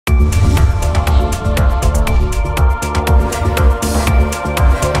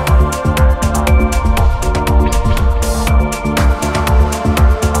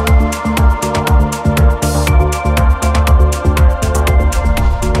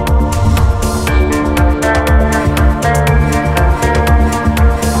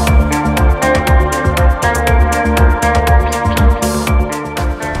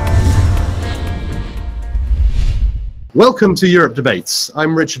Welcome to Europe Debates.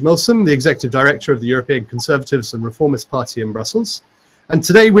 I'm Richard Milsom, the Executive Director of the European Conservatives and Reformist Party in Brussels. And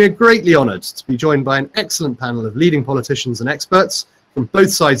today we're greatly honoured to be joined by an excellent panel of leading politicians and experts from both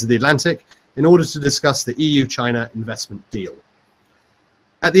sides of the Atlantic in order to discuss the EU-China investment deal.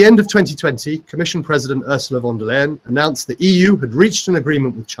 At the end of 2020, Commission President Ursula von der Leyen announced the EU had reached an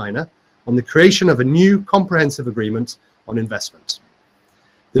agreement with China on the creation of a new comprehensive agreement on investment.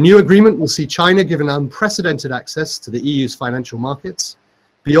 The new agreement will see China given unprecedented access to the EU's financial markets,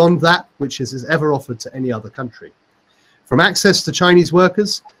 beyond that which is ever offered to any other country. From access to Chinese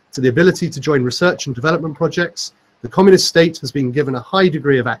workers to the ability to join research and development projects, the communist state has been given a high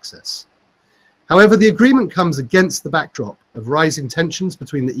degree of access. However, the agreement comes against the backdrop of rising tensions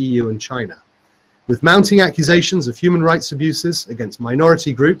between the EU and China, with mounting accusations of human rights abuses against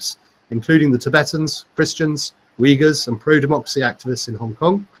minority groups, including the Tibetans, Christians, Uyghurs and pro-democracy activists in Hong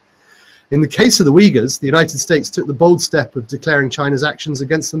Kong. In the case of the Uyghurs, the United States took the bold step of declaring China's actions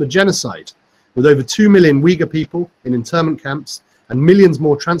against them a genocide, with over 2 million Uyghur people in internment camps and millions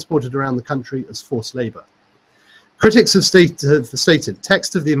more transported around the country as forced labor. Critics have stated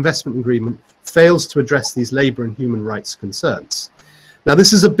text of the investment agreement fails to address these labor and human rights concerns. Now,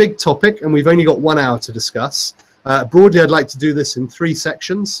 this is a big topic and we've only got 1 hour to discuss. Broadly, I'd like to do this in 3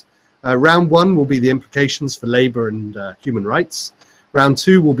 sections. Round 1 will be the implications for labour and human rights. Round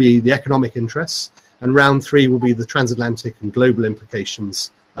 2 will be the economic interests. And round 3 will be the transatlantic and global implications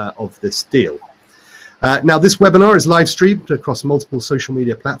of this deal. Now, this webinar is live streamed across multiple social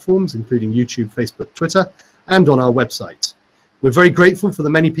media platforms, including YouTube, Facebook, Twitter, and on our website. We're very grateful for the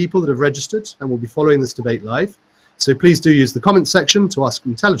many people that have registered and will be following this debate live. So please do use the comments section to ask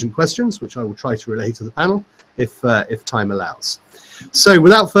intelligent questions, which I will try to relay to the panel if time allows. So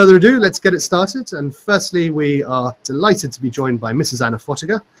without further ado, let's get it started. And firstly, we are delighted to be joined by Mrs. Anna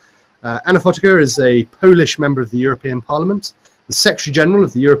Fotyga. Anna Fotyga is a Polish member of the European Parliament, the Secretary General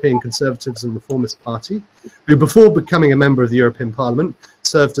of the European Conservatives and Reformist Party, who before becoming a member of the European Parliament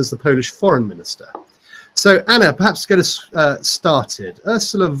served as the Polish Foreign Minister. So Anna, perhaps get us started.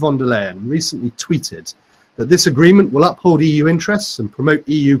 Ursula von der Leyen recently tweeted that this agreement will uphold EU interests and promote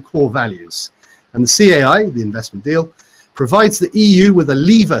EU core values. And the CAI, the investment deal, provides the EU with a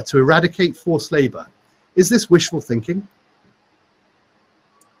lever to eradicate forced labour. Is this wishful thinking?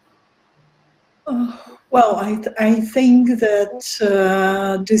 Well, I think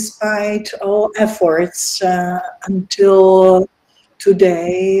that despite all efforts until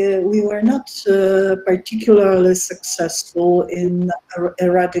today, we were not particularly successful in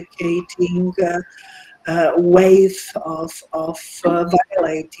eradicating a wave of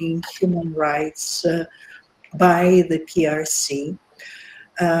violating human rights by the PRC.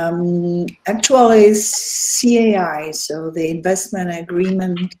 Actually, CAI, so the investment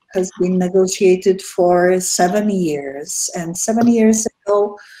agreement, has been negotiated for 7 years. And 7 years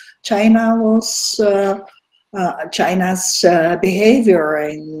ago, China's behavior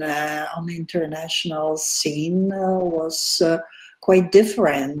on the international scene was quite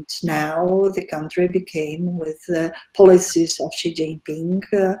different. Now the country became, with the policies of Xi Jinping,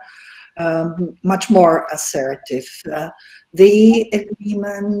 much more assertive. The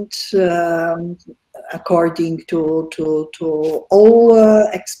agreement, according to all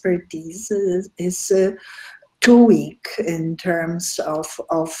expertise, is too weak in terms of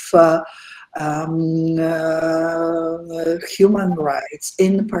human rights,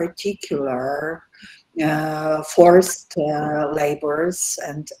 in particular forced labors,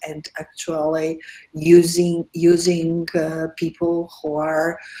 and actually using people who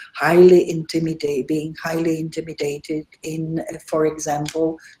are being highly intimidated in, for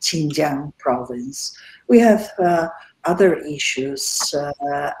example, Xinjiang province. We have other issues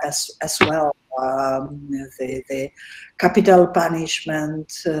as well. The capital punishment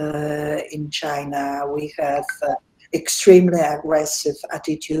in China. We have extremely aggressive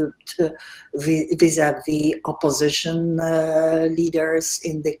attitude vis-à-vis opposition leaders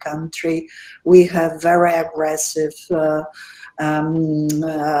in the country. We have very aggressive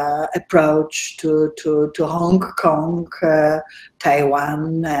approach to Hong Kong,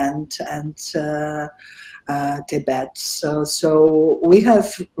 Taiwan, and Tibet. So we have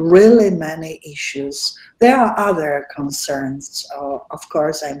really many issues. There are other concerns. Of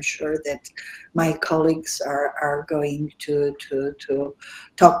course, I'm sure that my colleagues are going to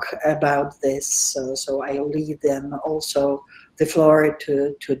talk about this. So I'll leave them also the floor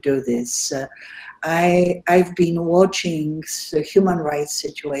to do this. I've been watching the human rights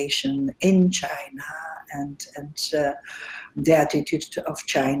situation in China and the attitude of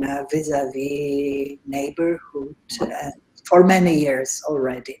China vis-à-vis neighborhood and for many years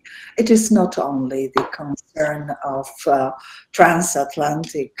already. It is not only the concern of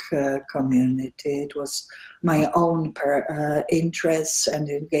transatlantic community, it was my own interest and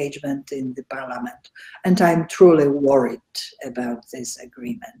engagement in the parliament. And I'm truly worried about this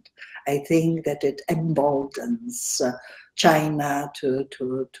agreement. I think that it emboldens China to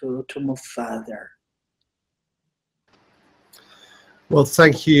move further. Well,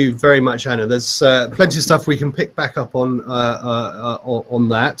 thank you very much, Anna. There's plenty of stuff we can pick back up on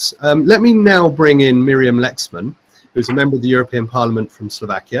that. Let me now bring in Miriam Lexman, who's a member of the European Parliament from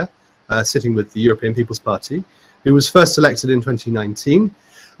Slovakia, sitting with the European People's Party, who was first elected in 2019.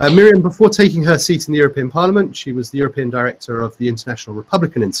 Miriam, before taking her seat in the European Parliament, she was the European Director of the International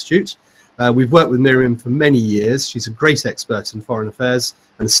Republican Institute. We've worked with Miriam for many years. She's a great expert in foreign affairs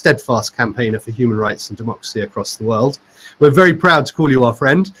and a steadfast campaigner for human rights and democracy across the world. We're very proud to call you our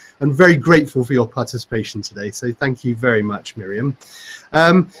friend and very grateful for your participation today. So thank you very much, Miriam.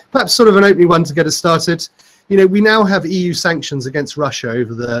 Perhaps sort of an opening one to get us started. You know, we now have EU sanctions against Russia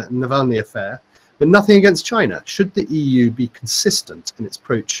over the Navalny affair, but nothing against China. Should the EU be consistent in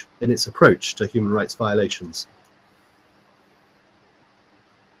its approach to human rights violations?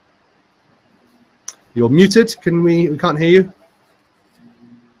 You're muted. We can't hear you.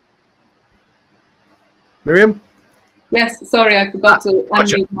 Miriam? Yes, sorry, I forgot to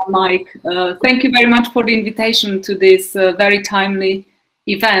unmute my mic. Thank you very much for the invitation to this very timely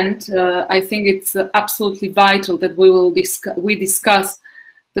event. I think it's absolutely vital that we discuss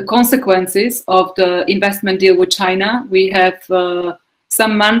the consequences of the investment deal with China. We have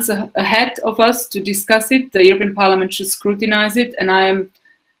some months ahead of us to discuss it. The European Parliament should scrutinize it, and I am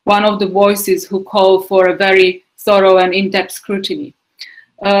one of the voices who call for a very thorough and in-depth scrutiny.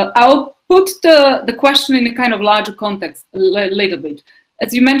 I'll put the question in a kind of larger context a little bit.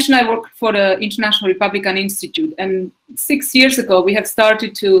 As you mentioned, I work for the International Republican Institute, and 6 years ago we have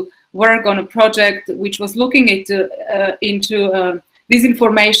started to work on a project which was looking into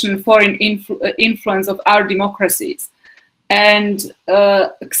disinformation, foreign influence of our democracies. And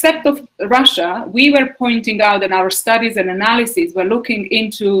except of Russia, we were pointing out in our studies and analyses, we're looking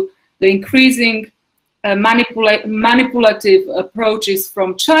into the increasing manipulative approaches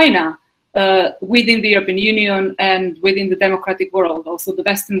from China within the European Union and within the democratic world, also the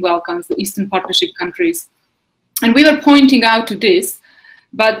Western Balkans, the Eastern Partnership countries. And we were pointing out to this,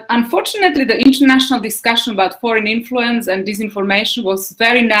 but unfortunately the international discussion about foreign influence and disinformation was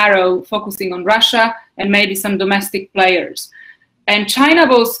very narrow, focusing on Russia and maybe some domestic players. And China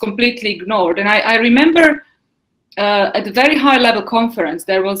was completely ignored. And I remember at a very high level conference,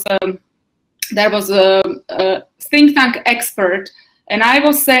 there was a think tank expert, and I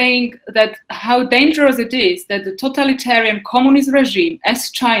was saying that how dangerous it is that the totalitarian communist regime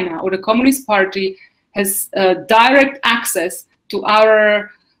as China or the Communist Party has direct access to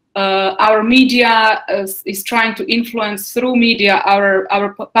our media, is trying to influence through media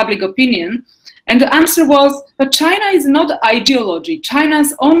our public opinion. And the answer was, but China is not ideology.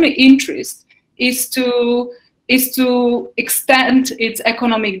 China's only interest is to extend its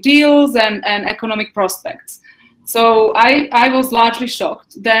economic deals and economic prospects. So I was largely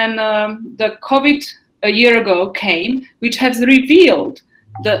shocked. Then the COVID a year ago came, which has revealed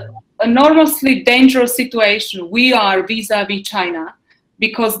the enormously dangerous situation we are vis-a-vis China,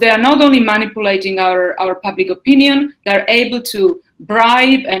 because they are not only manipulating our public opinion, they're able to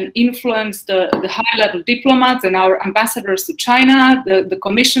bribe and influence the high-level diplomats and our ambassadors to China, the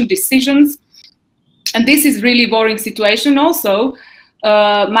Commission decisions. And this is really worrying situation. Also,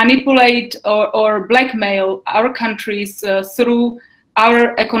 manipulate or blackmail our countries through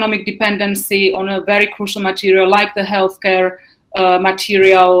our economic dependency on a very crucial material like the healthcare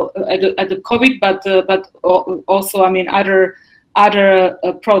material at the COVID, but also, I mean, other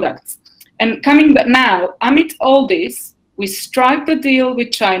products. And coming back now, amid all this, we strike the deal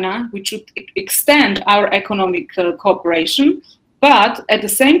with China, which should extend our economic cooperation, but at the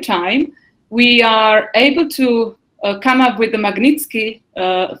same time, we are able to come up with the Magnitsky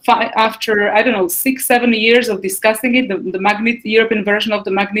after, I don't know, 6-7 years of discussing it, the European version of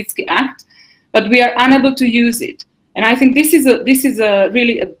the Magnitsky Act, but we are unable to use it. And I think this is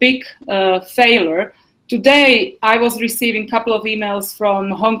really a big failure. Today, I was receiving a couple of emails from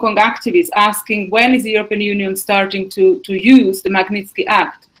Hong Kong activists asking when is the European Union starting to use the Magnitsky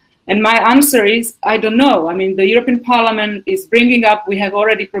Act? And my answer is, I don't know. I mean, the European Parliament is bringing up, we have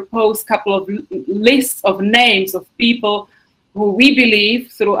already proposed a couple of lists of names of people who we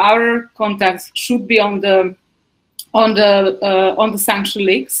believe through our contacts should be on the sanction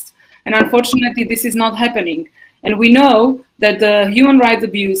list. And unfortunately, this is not happening. And we know that the human rights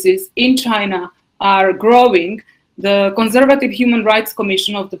abuses in China are growing the Conservative Human Rights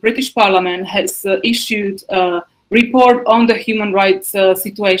Commission of the British Parliament has issued a report on the human rights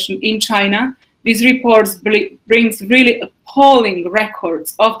situation in China. This report brings really appalling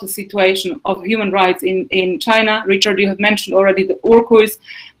records of the situation of human rights in China. Richard, you have mentioned already the Uyghurs,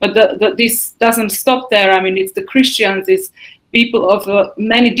 but this doesn't stop there. I mean, it's the Christians, it's people of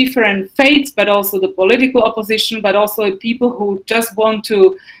many different faiths, but also the political opposition, but also people who just want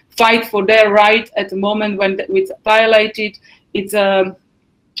to fight for their right at the moment when it's violated. It's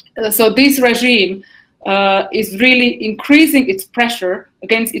so this regime is really increasing its pressure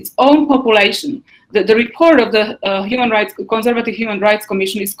against its own population. The report of the Conservative Human Rights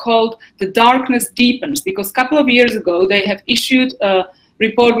Commission is called "The Darkness Deepens," because a couple of years ago they have issued a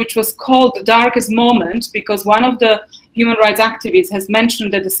report which was called "The Darkest Moment," because one of the human rights activists has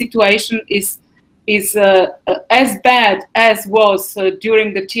mentioned that the situation is as bad as was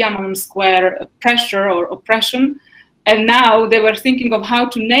during the Tiananmen Square pressure or oppression. And now they were thinking of how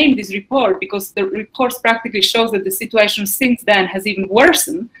to name this report, because the report practically shows that the situation since then has even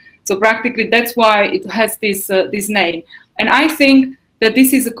worsened. So practically that's why it has this name. And I think that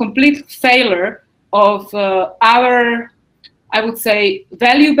this is a complete failure of our, I would say,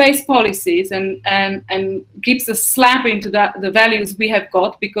 value-based policies, and gives a slap into the values we have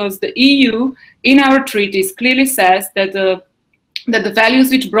got, because the EU in our treaties clearly says that the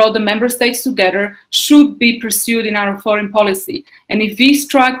values which brought the member states together should be pursued in our foreign policy. And if we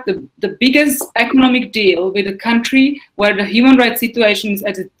strike the biggest economic deal with a country where the human rights situation is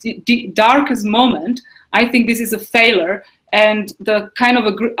at the darkest moment, I think this is a failure. And the kind of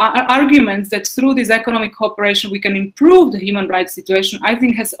arguments that through this economic cooperation we can improve the human rights situation, I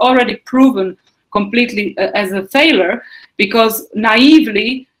think has already proven completely as a failure, because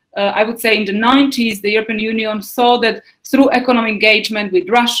naively, I would say in the 90s, the European Union saw that through economic engagement with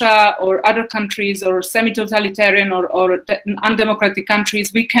Russia or other countries or semi-totalitarian or undemocratic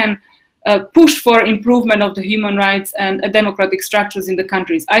countries, we can push for improvement of the human rights and democratic structures in the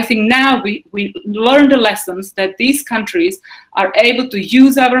countries. I think now we learn the lessons that these countries are able to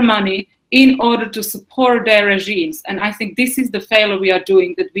use our money in order to support their regimes. And I think this is the failure we are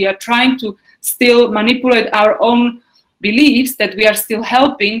doing, that we are trying to still manipulate our own beliefs that we are still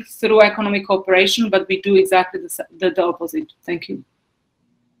helping through economic cooperation, but we do exactly the opposite. Thank you.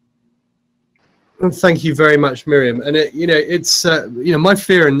 Well, thank you very much, Miriam. And it's my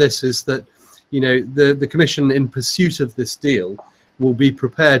fear in this is that the Commission, in pursuit of this deal, will be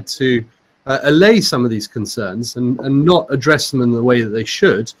prepared to allay some of these concerns and not address them in the way that they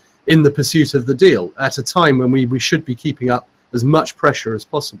should in the pursuit of the deal, at a time when we should be keeping up as much pressure as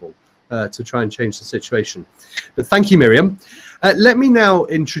possible to try and change the situation. But thank you, Miriam. Let me now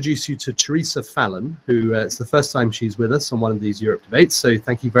introduce you to Teresa Fallon, who it's the first time she's with us on one of these Europe debates, so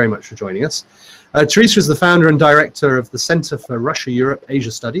thank you very much for joining us. Teresa is the founder and director of the Centre for Russia-Europe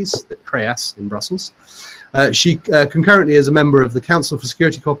Asia Studies at CREAS in Brussels. She concurrently is a member of the Council for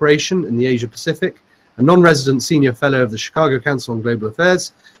Security Cooperation in the Asia-Pacific, a non-resident senior fellow of the Chicago Council on Global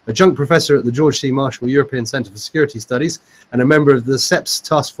Affairs, adjunct professor at the George C. Marshall European Centre for Security Studies, and a member of the CEPS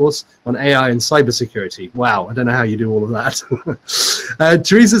Task Force on AI and Cybersecurity. Wow, I don't know how you do all of that.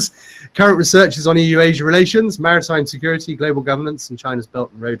 Teresa's current research is on EU-Asia relations, maritime security, global governance, and China's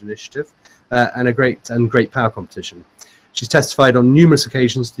Belt and Road Initiative, and a great power competition. She's testified on numerous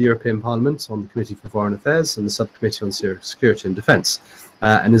occasions to the European Parliament on the Committee for Foreign Affairs and the Subcommittee on Security and Defence,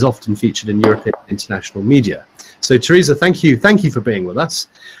 and is often featured in European international media. So, Teresa, thank you for being with us.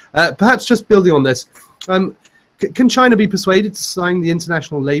 Perhaps just building on this, can China be persuaded to sign the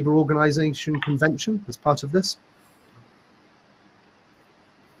International Labour Organization Convention as part of this?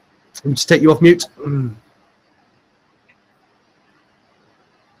 Let me just take you off mute.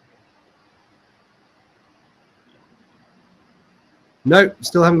 No,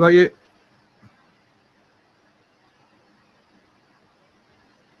 still haven't got you.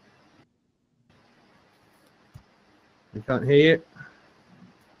 We can't hear you.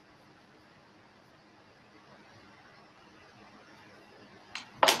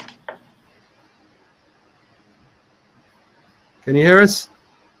 Can you hear us?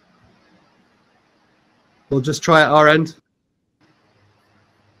 We'll just try at our end.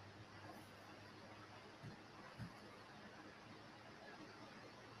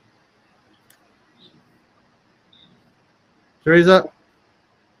 Teresa,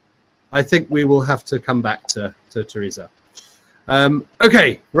 I think we will have to come back to Teresa.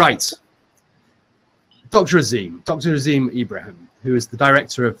 Okay, right. Dr. Azim Ibrahim, who is the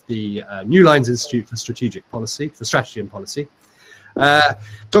director of the New Lines Institute for Strategy and Policy.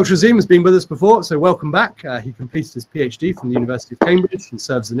 Dr. Azim has been with us before, so welcome back. He completed his PhD from the University of Cambridge and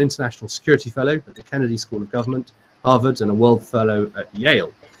serves as an International Security Fellow at the Kennedy School of Government Harvard, and a World Fellow at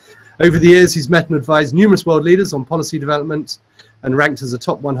Yale. Over the years, he's met and advised numerous world leaders on policy development and ranked as a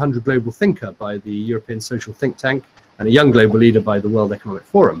top 100 global thinker by the European Social Think Tank and a young global leader by the World Economic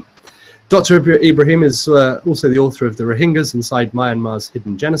Forum. Dr. Ibrahim is also the author of The Rohingyas Inside Myanmar's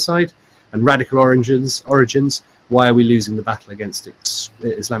Hidden Genocide and Radical Origins, Why Are We Losing the Battle Against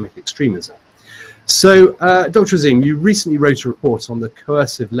Islamic Extremism? So, Dr. Azim, you recently wrote a report on the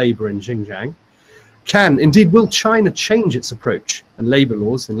coercive labour in Xinjiang. Will China change its approach and labour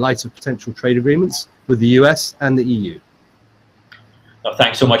laws in light of potential trade agreements with the US and the EU? No,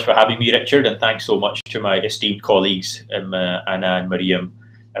 thanks so much for having me, Richard, and thanks so much to my esteemed colleagues, Anna and Mariam,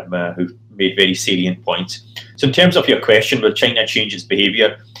 who've made very salient points. So in terms of your question, will China change its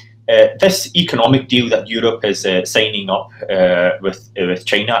behaviour? This economic deal that Europe is signing up with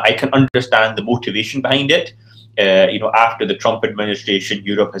China, I can understand the motivation behind it. After the Trump administration,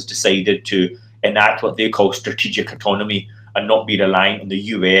 Europe has decided to enact what they call strategic autonomy and not be reliant on the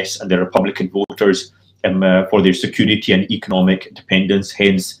US and the Republican voters for their security and economic dependence.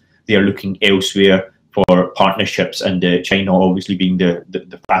 Hence, they are looking elsewhere for partnerships, and China obviously being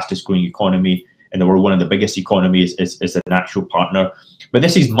the fastest growing economy in the world, one of the biggest economies, is a natural partner. But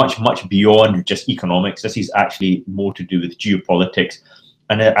this is much, much beyond just economics. This is actually more to do with geopolitics.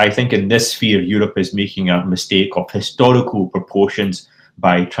 And I think in this sphere, Europe is making a mistake of historical proportions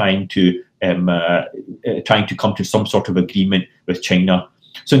by trying to come to some sort of agreement with China.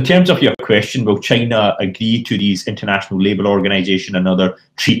 So in terms of your question, will China agree to these International Labour Organization and other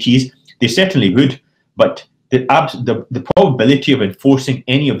treaties? They certainly would, but the probability of enforcing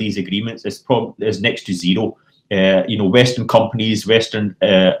any of these agreements is next to zero. Western companies, Western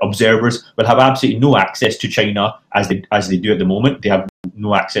observers will have absolutely no access to China as they do at the moment. They have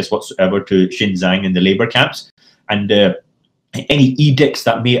no access whatsoever to Xinjiang and the labour camps, and any edicts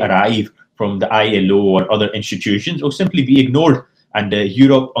that may arrive from the ILO or other institutions will simply be ignored. And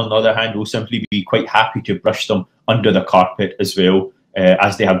Europe, on the other hand, will simply be quite happy to brush them under the carpet as well,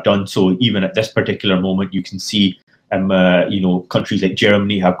 as they have done so. Even at this particular moment, you can see countries like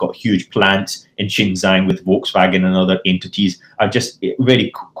Germany have got huge plants in Xinjiang with Volkswagen and other entities, are just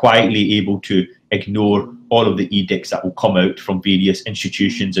very quietly able to ignore all of the edicts that will come out from various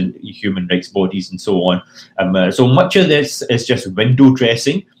institutions and human rights bodies and so on. So much of this is just window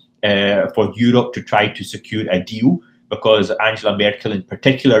dressing for Europe to try to secure a deal, because Angela Merkel in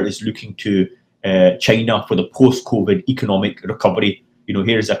particular is looking to China for the post-COVID economic recovery.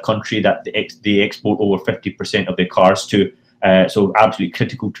 Here's a country that they export over 50% of their cars to, so absolutely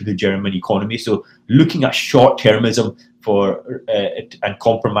critical to the German economy. So looking at short-termism and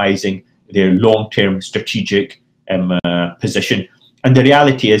compromising their long-term strategic position. And the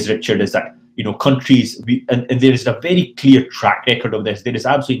reality is, Richard, is that countries, and there is a very clear track record of this. There is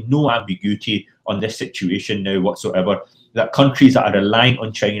absolutely no ambiguity on this situation now whatsoever, that countries that are relying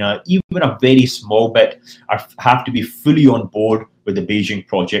on China, even a very small bit, have to be fully on board with the Beijing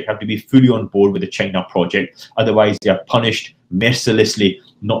project, have to be fully on board with the China project. Otherwise, they are punished mercilessly,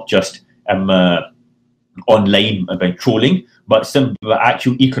 not just online about trolling, but some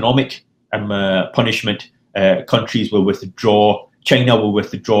actual economic punishment. Countries will withdraw, China will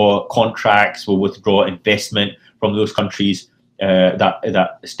withdraw contracts, will withdraw investment from those countries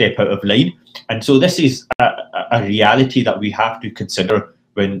that step out of line. And so this is a reality that we have to consider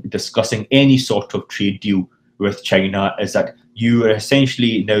when discussing any sort of trade deal with China, is that you are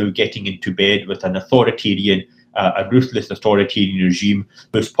essentially now getting into bed with an authoritarian, a ruthless authoritarian regime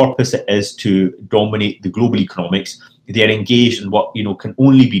whose purpose it is to dominate the global economics. They are engaged in what can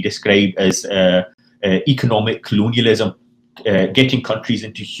only be described as economic colonialism, getting countries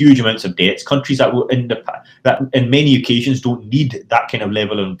into huge amounts of debts, countries that will that in many occasions don't need that kind of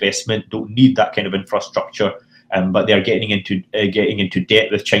level of investment, don't need that kind of infrastructure, but they are getting into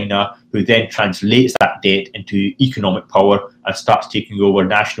debt with China, who then translates that debt into economic power and starts taking over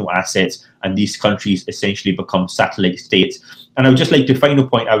national assets, and these countries essentially become satellite states. And I would just like to, final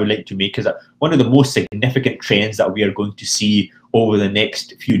point I would like to make is that one of the most significant trends that we are going to see over the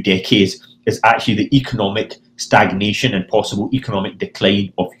next few decades is actually the economic stagnation and possible economic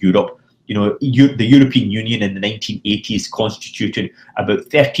decline of Europe. The European Union in the 1980s constituted about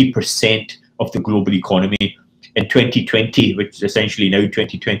 30% of the global economy. In 2020, which is essentially now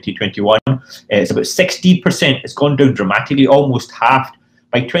 2020-21, it's about 16%. It's gone down dramatically, almost halved.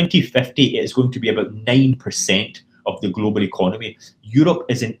 By 2050, it is going to be about 9% of the global economy. Europe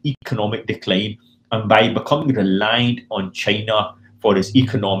is in economic decline, and by becoming reliant on China for its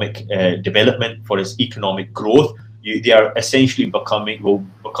economic development, for its economic growth, they are essentially will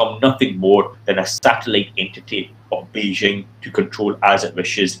become nothing more than a satellite entity of Beijing to control as it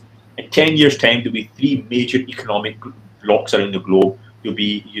wishes In 10 years' time, there'll be 3 major economic blocs around the globe. There'll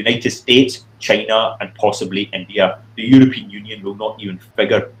be United States, China, and possibly India. The European Union will not even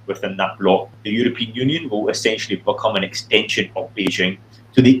figure within that bloc. The European Union will essentially become an extension of Beijing.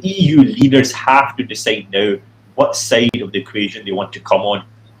 So the EU leaders have to decide now what side of the equation they want to come on.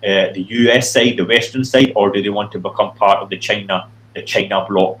 The US side, the Western side, or do they want to become part of the China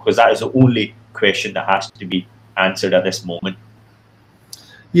bloc? Because that is the only question that has to be answered at this moment.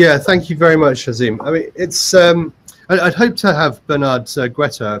 Yeah, thank you very much, Hazim. I mean, it's I'd hope to have Bernard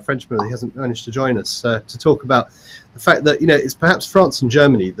Guetta, a Frenchman, he hasn't managed to join us, to talk about the fact that, you know, it's perhaps France and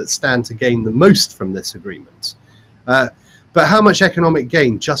Germany that stand to gain the most from this agreement. But how much economic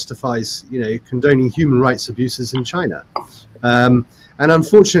gain justifies, you know, condoning human rights abuses in China? And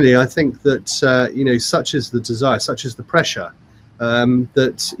unfortunately, I think that, you know, such is the desire, such is the pressure,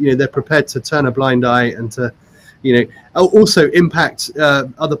 that, you know, they're prepared to turn a blind eye and to, you know, also impact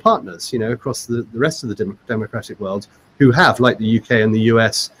other partners, you know, across the rest of the democratic world who have, like the UK and the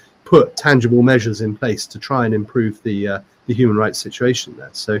US, put tangible measures in place to try and improve the human rights situation there.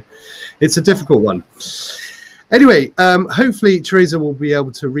 So it's a difficult one. Anyway, hopefully Teresa will be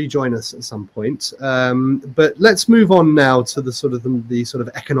able to rejoin us at some point. But let's move on now to the sort of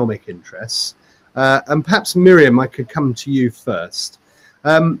economic interests. And perhaps Miriam, I could come to you first.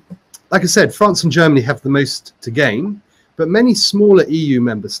 Like I said, France and Germany have the most to gain, but many smaller EU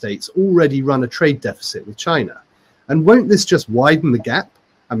member states already run a trade deficit with China. And won't this just widen the gap?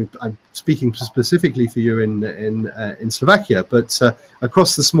 I mean, I'm speaking specifically for you in Slovakia, but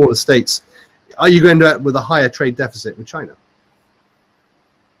across the smaller states, are you going to end up with a higher trade deficit with China?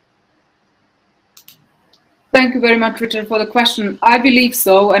 Thank you very much, Richard, for the question. I believe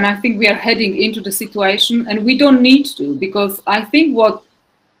so, and I think we are heading into the situation, and we don't need to, because I think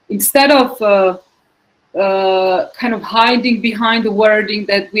instead of kind of hiding behind the wording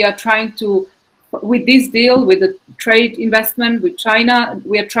that we are trying to, with this deal, with the trade investment with China,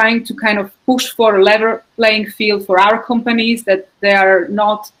 we are trying to kind of push for a level playing field for our companies, that they are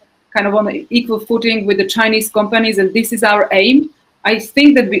not kind of on an equal footing with the Chinese companies, and this is our aim. I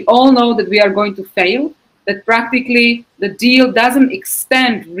think that we all know that we are going to fail, that practically the deal doesn't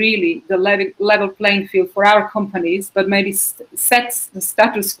extend really the level playing field for our companies, but maybe sets the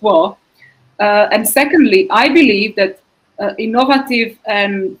status quo. And secondly, I believe that innovative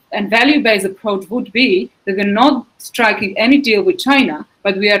and value-based approach would be that we're not striking any deal with China,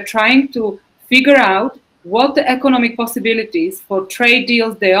 but we are trying to figure out what the economic possibilities for trade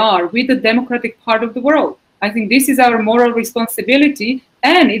deals there are with the democratic part of the world. I think this is our moral responsibility,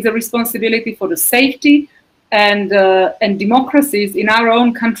 and it's a responsibility for the safety and democracies in our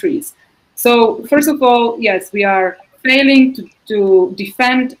own countries. So first of all, yes, we are failing to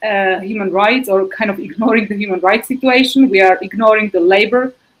defend human rights, or kind of ignoring the human rights situation. We are ignoring the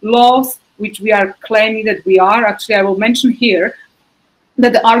labor laws, which we are claiming that we are. Actually, I will mention here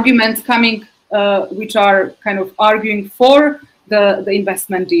that the arguments coming, which are kind of arguing for the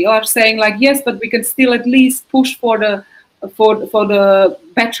investment deal, are saying like, yes, but we can still at least push for the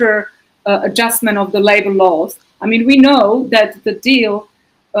better adjustment of the labor laws. I mean, we know that the deal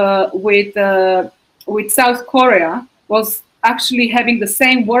with South Korea was actually having the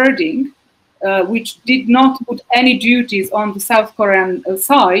same wording, which did not put any duties on the South Korean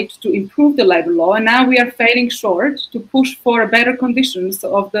side to improve the labor law. And now we are failing short to push for better conditions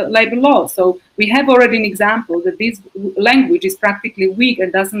of the labor law. So we have already an example that this language is practically weak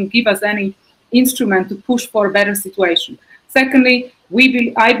and doesn't give us any instrument to push for a better situation. Secondly,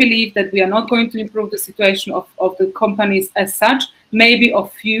 I believe that we are not going to improve the situation of the companies as such, maybe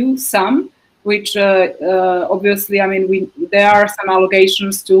of some, which obviously, I mean, there are some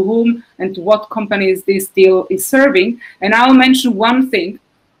allegations to whom and to what companies this deal is serving. And I'll mention one thing,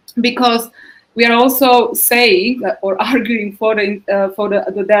 because we are also saying or arguing for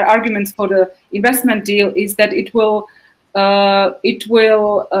their arguments for the investment deal is that it will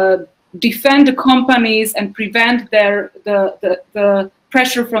defend the companies and prevent the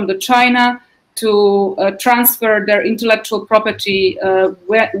pressure from the China to transfer their intellectual property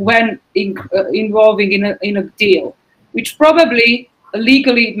when involving in a deal, which probably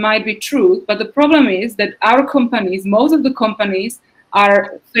legally might be true. But the problem is that our companies, most of the companies,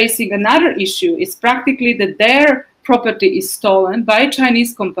 are facing another issue. It's practically that their property is stolen by a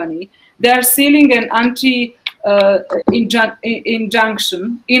Chinese company. They are sealing an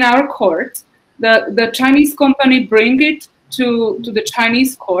injunction in our court. The Chinese company bring it to the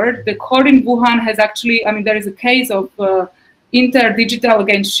Chinese court. The court in Wuhan has actually, I mean, there is a case of Interdigital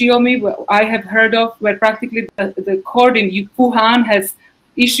against Xiaomi, where I have heard of, where practically the court in Wuhan has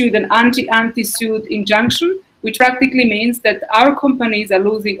issued an anti-suit injunction, which practically means that our companies are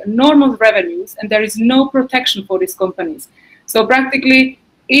losing enormous revenues and there is no protection for these companies. So practically,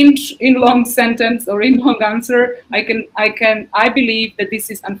 in long sentence or in long answer, I believe that this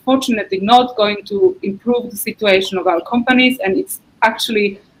is unfortunately not going to improve the situation of our companies, and it's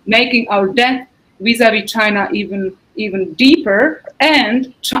actually making our debt vis-a-vis China even deeper,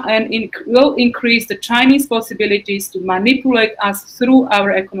 and will increase the Chinese possibilities to manipulate us through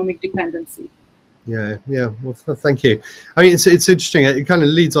our economic dependency. Yeah. Well, thank you. I mean, it's interesting. It kind of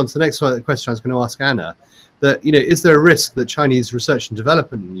leads on to the next question I was going to ask Anna. That, you know, is there a risk that Chinese research and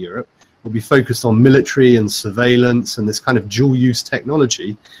development in Europe will be focused on military and surveillance and this kind of dual-use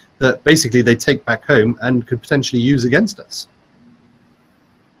technology that basically they take back home and could potentially use against us?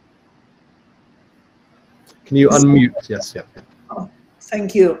 Can you unmute? Yes. Yeah. Oh,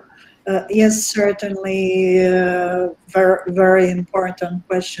 thank you. Yes, certainly. Very important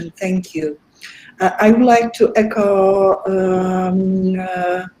question. Thank you. I would like to echo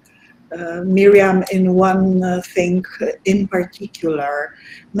Miriam in one thing in particular.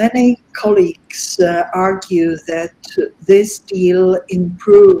 Many colleagues argue that this deal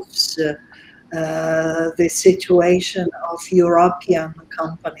improves the situation of European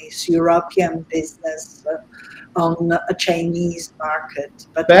companies, European business on a Chinese market.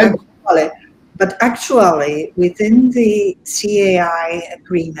 But actually, within the CAI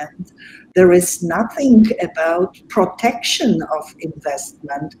agreement, there is nothing about protection of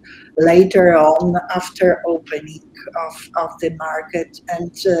investment later on after opening of the market.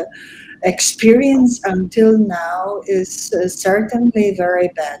 And experience until now is certainly very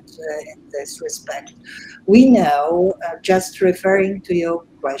bad in this respect. We know, just referring to your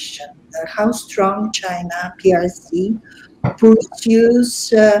question, how strong China PRC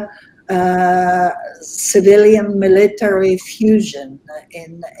pursues civilian military fusion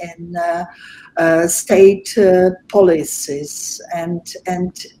in state policies, and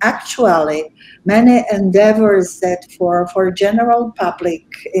actually many endeavors that for general public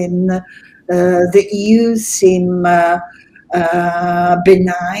in the EU seem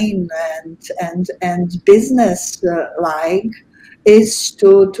benign and business like is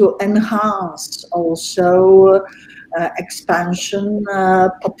to enhance also expansion,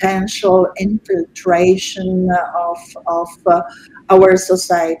 potential infiltration of our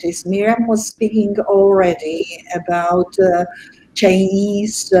societies. Miriam was speaking already about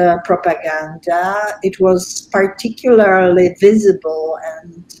Chinese propaganda. It was particularly visible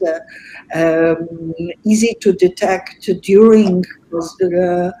and easy to detect during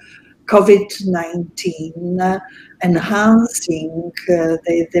COVID-19, enhancing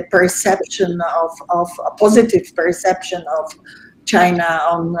the perception of a positive perception of China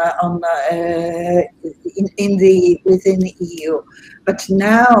within the EU. But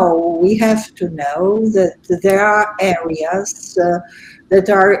now we have to know that there are areas that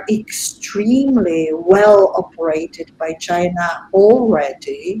are extremely well operated by China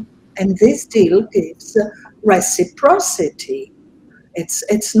already, and this deal gives reciprocity.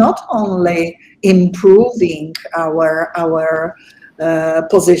 It's not only improving our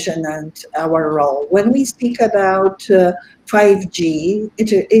position and our role. When we speak about 5G,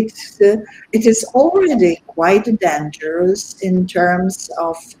 it is already quite dangerous in terms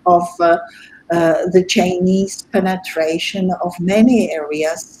of the Chinese penetration of many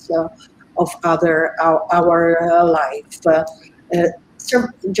areas of our life. So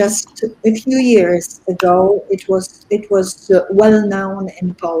just a few years ago, it was well known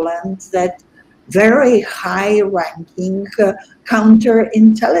in Poland that very high-ranking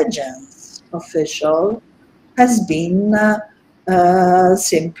counterintelligence official has been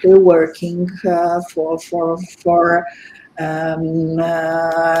simply working for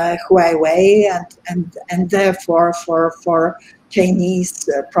Huawei and therefore for Chinese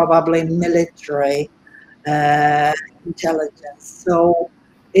probably military intelligence. So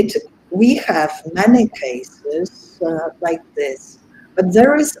we have many cases like this, but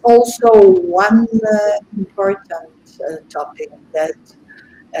there is also one important topic that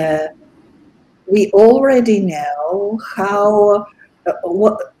we already know how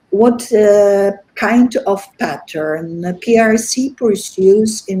what kind of pattern PRC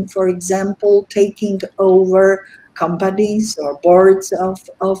pursues in, for example, taking over companies or boards of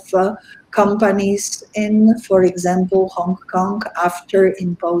companies in, for example, Hong Kong after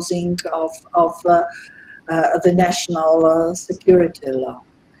imposing of the national security law,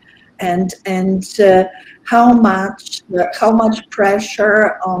 and how much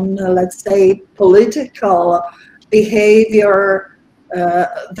pressure on let's say political behavior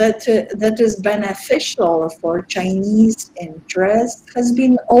that is beneficial for Chinese interest has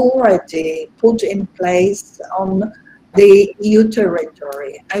been already put in place on the EU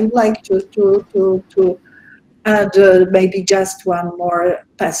territory. I would like to add maybe just one more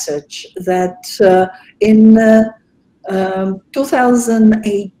passage that in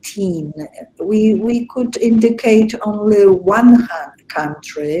 2018 we could indicate only one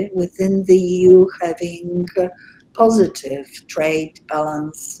country within the EU having positive trade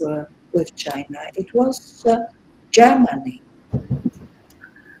balance with China. It was Germany.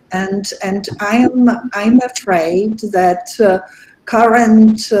 And I'm afraid that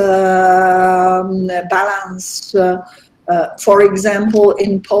current balance, for example,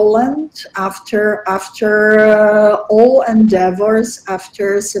 in Poland, after all endeavors,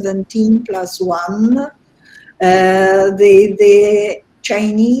 after 17+1, the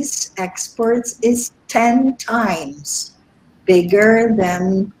Chinese exports is 10 times bigger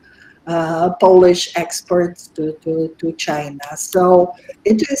than Polish exports to China. So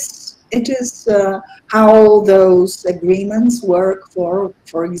it is how those agreements work for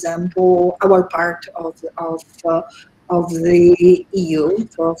example, our part of the EU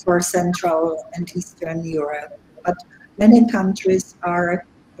for Central and Eastern Europe. But many countries are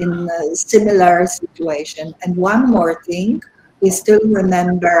in a similar situation. And one more thing, we still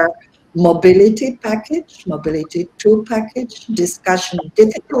remember mobility package, mobility 2 package,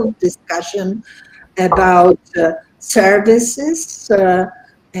 difficult discussion about services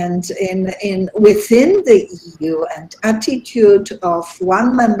and within the EU, and attitude of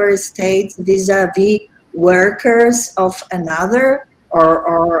one member state vis-a-vis workers of another,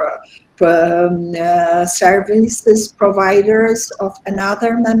 or services providers of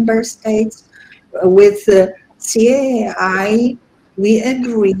another member state. With CAI, we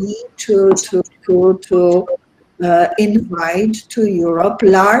agree to invite to Europe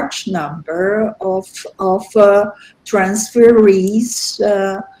large number of transferees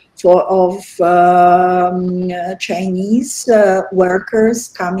of Chinese workers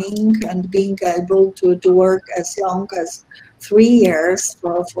coming and being able to work as long as 3 years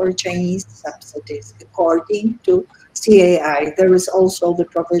for Chinese subsidies, according to CAI. There is also the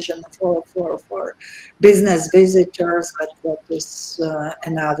provision for business visitors, but that is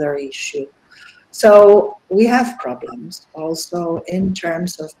another issue. So we have problems also in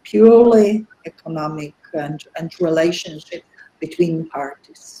terms of purely economic and relationship between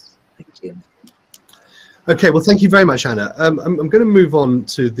parties. Thank you. Okay, well, thank you very much, Anna. I'm going to move on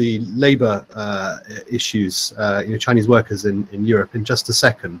to the labour issues, Chinese workers in Europe in just a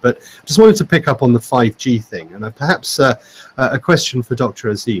second, but just wanted to pick up on the 5G thing, and perhaps a question for Dr.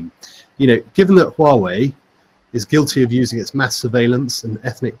 Azim. Given that Huawei is guilty of using its mass surveillance and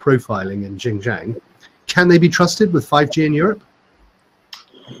ethnic profiling in Xinjiang, can they be trusted with 5G in Europe?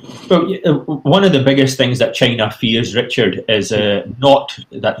 Well, one of the biggest things that China fears, Richard, is not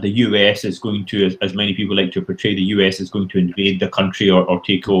that the US is going to, as many people like to portray, the US is going to invade the country or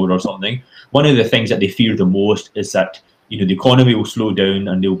take over or something. One of the things that they fear the most is that the economy will slow down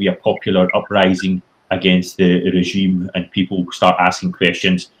and there will be a popular uprising against the regime and people will start asking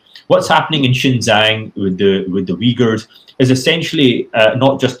questions. What's happening in Xinjiang with the Uyghurs is essentially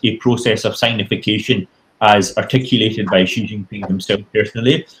not just a process of signification as articulated by Xi Jinping himself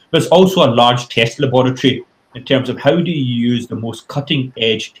personally, but it's also a large test laboratory in terms of how do you use the most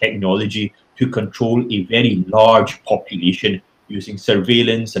cutting-edge technology to control a very large population using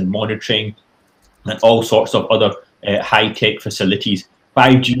surveillance and monitoring and all sorts of other high-tech facilities.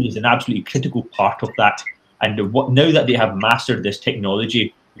 5G is an absolutely critical part of that. And now that they have mastered this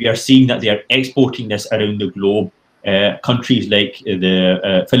technology, we are seeing that they are exporting this around the globe. Countries like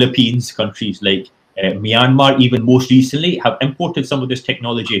the Philippines, countries like Myanmar, even most recently, have imported some of this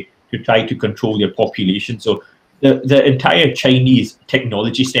technology to try to control their population. So the entire Chinese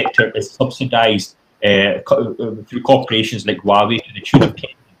technology sector is subsidized through corporations like Huawei to the tune of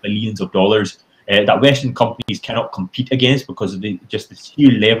tens of billions of dollars that Western companies cannot compete against because of just the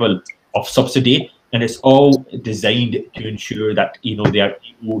sheer level of subsidy. And it's all designed to ensure that they are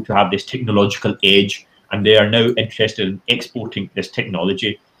able to have this technological edge, and they are now interested in exporting this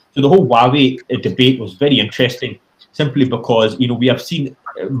technology. So the whole Huawei debate was very interesting, simply because we have seen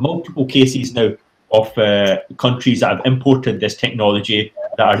multiple cases now of countries that have imported this technology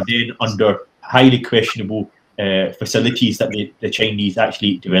that are then under highly questionable facilities that the Chinese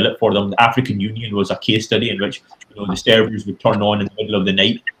actually developed for them. The African Union was a case study in which the servers would turn on in the middle of the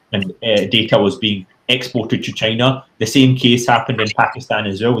night and data was being exported to China. The same case happened in Pakistan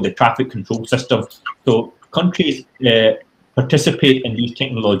as well with the traffic control system. So countries participate in these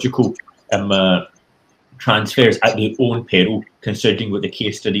technological transfers at their own peril, considering what the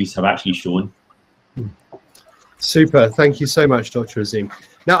case studies have actually shown. Super. Thank you so much, Dr. Azim.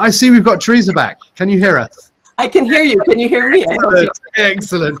 Now, I see we've got Teresa back. Can you hear us? I can hear you. Can you hear me?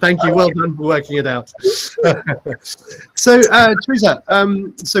 Excellent. Thank you. Well done for working it out. So, Teresa,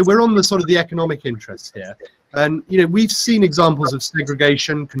 so we're on the sort of the economic interests here. And, you know, we've seen examples of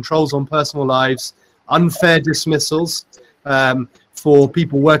segregation, controls on personal lives, unfair dismissals for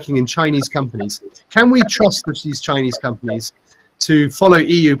people working in Chinese companies. Can we trust these Chinese companies to follow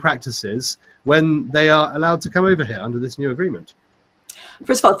EU practices when they are allowed to come over here under this new agreement?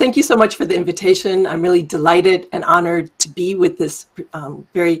 First of all, thank you so much for the invitation. I'm really delighted and honored to be with this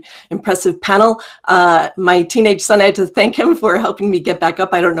very impressive panel. My teenage son, I had to thank him for helping me get back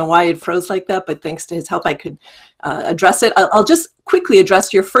up. I don't know why it froze like that, but thanks to his help, I could address it. I'll just quickly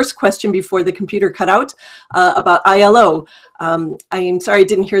address your first question before the computer cut out about ILO. I am sorry I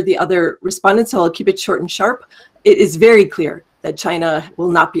didn't hear the other respondents, so I'll keep it short and sharp. It is very clear that China will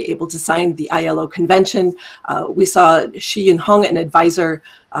not be able to sign the ILO convention. We saw Xi Jinping, an advisor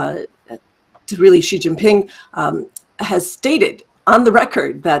to really Xi Jinping, has stated on the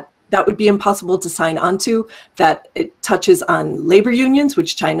record that that would be impossible to sign onto, that it touches on labor unions,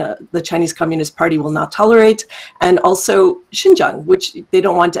 which the Chinese Communist Party will not tolerate, and also Xinjiang, which they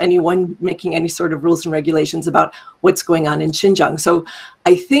don't want anyone making any sort of rules and regulations about what's going on in Xinjiang. So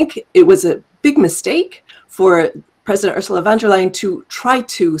I think it was a big mistake for President Ursula von der Leyen to try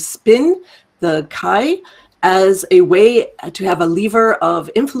to spin the CAI as a way to have a lever of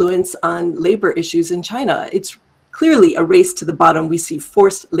influence on labor issues in China. It's clearly a race to the bottom. We see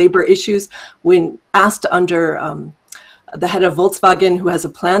forced labor issues. When asked under the head of Volkswagen, who has a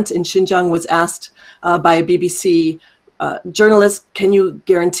plant in Xinjiang, was asked by a BBC journalist, can you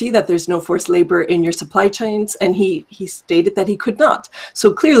guarantee that there's no forced labor in your supply chains? And he stated that he could not.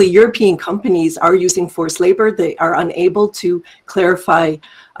 So clearly European companies are using forced labor. They are unable to clarify,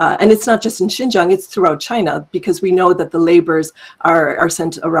 and it's not just in Xinjiang, it's throughout China, because we know that the laborers are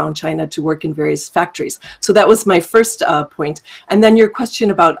sent around China to work in various factories. So that was my first point. And then your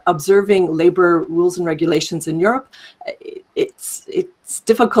question about observing labor rules and regulations in Europe, it's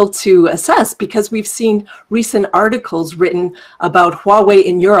difficult to assess because we've seen recent articles written about Huawei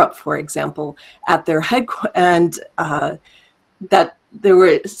in Europe, for example, at their headquarters, and that there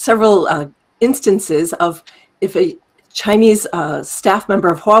were several instances of if a Chinese staff member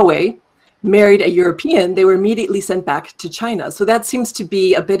of Huawei married a European, they were immediately sent back to China. So that seems to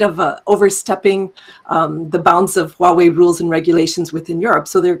be a bit of overstepping the bounds of Huawei rules and regulations within Europe.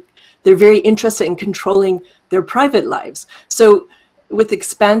 So they're very interested in controlling their private lives. So with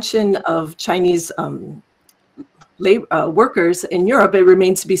expansion of Chinese workers in Europe, it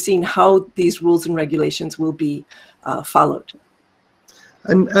remains to be seen how these rules and regulations will be followed.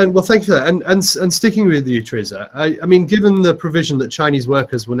 And well, thank you for that. And sticking with you, Teresa, I mean, given the provision that Chinese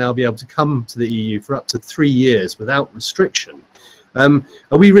workers will now be able to come to the EU for up to 3 years without restriction, are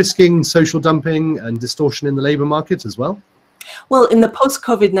we risking social dumping and distortion in the labour market as well? Well, in the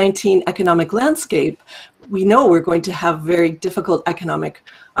post-COVID-19 economic landscape, we know we're going to have very difficult economic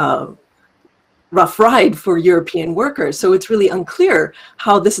rough ride for European workers. So it's really unclear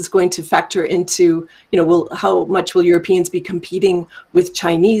how this is going to factor into, how much will Europeans be competing with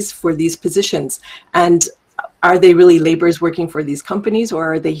Chinese for these positions? And are they really laborers working for these companies,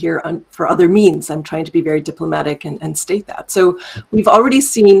 or are they here for other means? I'm trying to be very diplomatic and state that. So we've already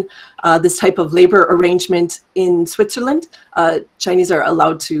seen this type of labor arrangement in Switzerland. Chinese are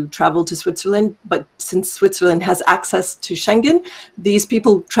allowed to travel to Switzerland, but since Switzerland has access to Schengen, these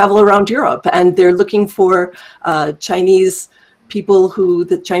people travel around Europe, and they're looking for Chinese people who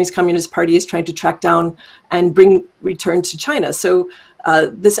the Chinese Communist Party is trying to track down and return to China. So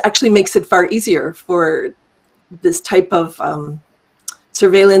this actually makes it far easier for this type of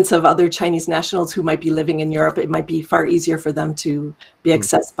surveillance of other Chinese nationals who might be living in Europe. It might be far easier for them to be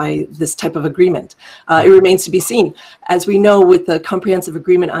accessed by this type of agreement. It remains to be seen. As we know, with the Comprehensive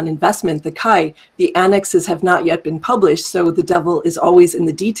Agreement on Investment, the CAI, the annexes have not yet been published, so the devil is always in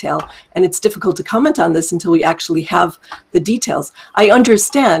the detail, and it's difficult to comment on this until we actually have the details. I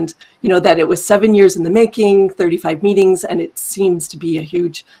understand that it was 7 years in the making, 35 meetings, and it seems to be a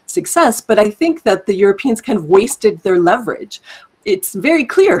huge success. But I think that the Europeans kind of wasted their leverage. It's very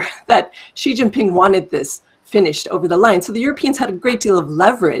clear that Xi Jinping wanted this finished over the line. So the Europeans had a great deal of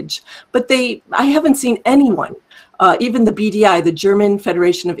leverage, but I haven't seen anyone, even the BDI, the German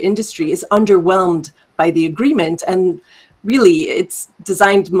Federation of Industry, is underwhelmed by the agreement. And really, it's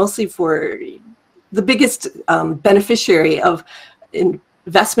designed mostly for the biggest beneficiary of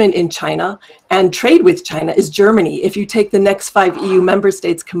investment in China and trade with China is Germany. If you take the next 5 EU member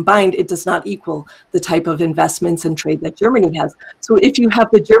states combined, it does not equal the type of investments and trade that Germany has. So if you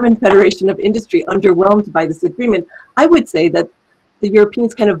have the German Federation of Industry underwhelmed by this agreement, I would say that the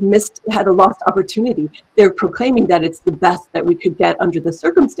Europeans kind of had a lost opportunity. They're proclaiming that it's the best that we could get under the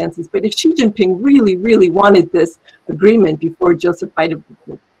circumstances. But if Xi Jinping really, really wanted this agreement before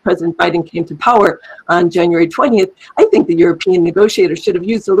President Biden came to power on January 20th, I think the European negotiators should have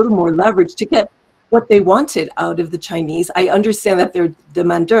used a little more leverage to get what they wanted out of the Chinese. I understand that they're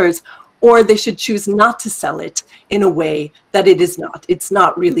demandeurs, or they should choose not to sell it in a way that it is not. It's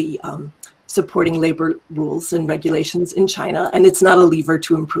not really supporting labor rules and regulations in China, and it's not a lever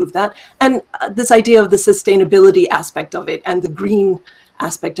to improve that. And this idea of the sustainability aspect of it and the green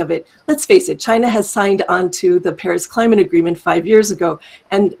aspect of it, let's face it, China has signed on to the Paris Climate Agreement 5 years ago,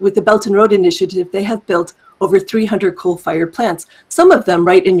 and with the Belt and Road Initiative, they have built over 300 coal-fired plants, some of them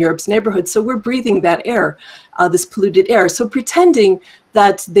right in Europe's neighborhood. So we're breathing that air, this polluted air. So pretending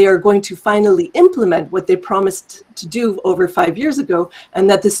that they are going to finally implement what they promised to do over 5 years ago, and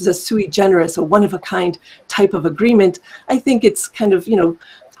that this is a sui generis, a one-of-a-kind type of agreement, I think it's kind of,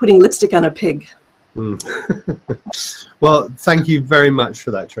 putting lipstick on a pig. Well, thank you very much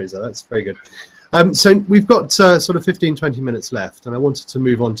for that, Teresa. That's very good. So we've got sort of 15-20 minutes left, and I wanted to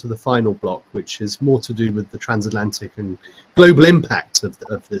move on to the final block, which is more to do with the transatlantic and global impact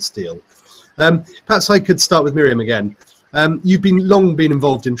of this deal. Perhaps I could start with Miriam again. You've long been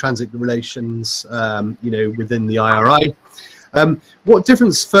involved in transit relations, within the IRI. What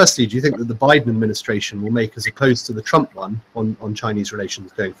difference, firstly, do you think that the Biden administration will make as opposed to the Trump one on Chinese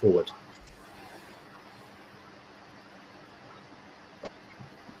relations going forward?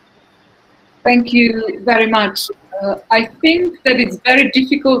 Thank you very much. I think that it's very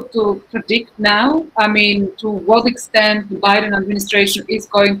difficult to predict now. I mean, to what extent the Biden administration is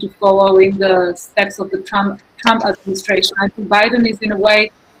going to follow in the steps of the Trump administration. I think Biden is in a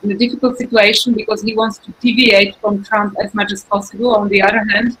way in a difficult situation because he wants to deviate from Trump as much as possible. On the other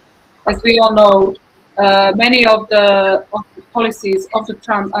hand, as we all know, many of the policies of the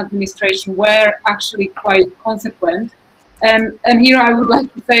Trump administration were actually quite consequent. And here I would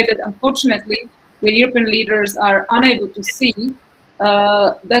like to say that unfortunately, the European leaders are unable to see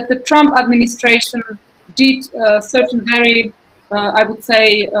that the Trump administration did certain very, I would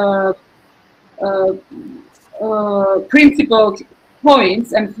say, principled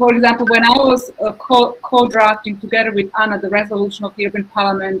points. And for example, when I was co-drafting together with Anna the resolution of the European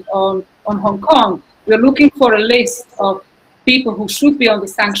Parliament on Hong Kong, we are looking for a list of people who should be on the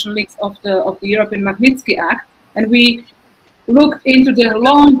sanction list of the European Magnitsky Act, and we looked into the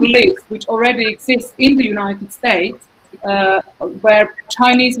long list which already exists in the United States, where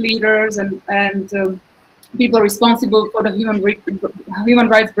Chinese leaders and people responsible for the human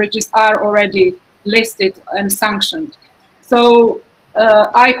rights breaches are already listed and sanctioned. So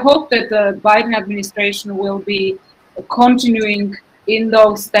I hope that the Biden administration will be continuing in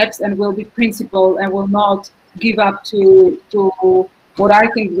those steps and will be principled and will not give up to what I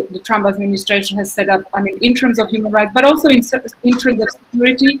think the Trump administration has set up, I mean, in terms of human rights, but also in terms of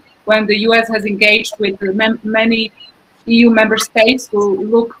security, when the US has engaged with many EU member states to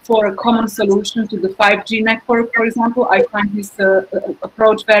look for a common solution to the 5G network, for example. I find this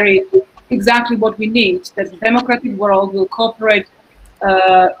approach very exactly what we need, that the democratic world will cooperate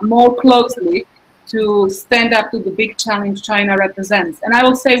more closely to stand up to the big challenge China represents. And I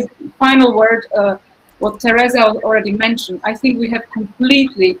will say, final word, what Teresa already mentioned, I think we have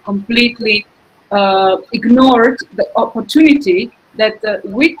completely ignored the opportunity that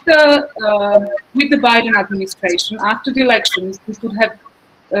with the Biden administration, after the elections, we could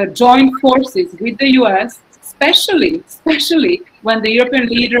have joined forces with the US, especially when the European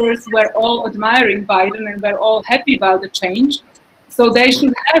leaders were all admiring Biden and were all happy about the change. So they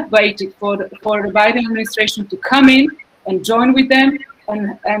should have waited for the Biden administration to come in and join with them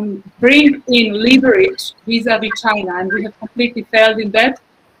and bring in leverage vis-a-vis China. And we have completely failed in that.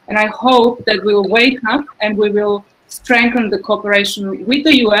 And I hope that we will wake up and we will strengthen the cooperation with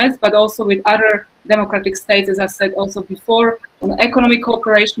the US, but also with other democratic states, as I said also before, on economic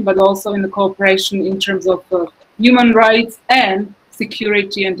cooperation, but also in the cooperation in terms of human rights and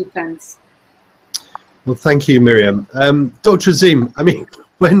security and defense. Well, thank you, Miriam. Dr. Azim, I mean,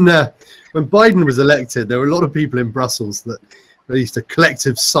 when Biden was elected, there were a lot of people in Brussels that released a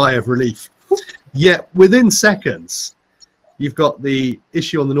collective sigh of relief. Yet within seconds, you've got the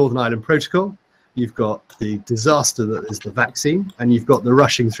issue on the Northern Ireland Protocol, you've got the disaster that is the vaccine, and you've got the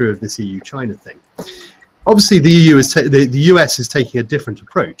rushing through of this EU-China thing. Obviously, the US is taking a different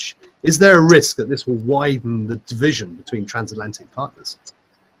approach. Is there a risk that this will widen the division between transatlantic partners?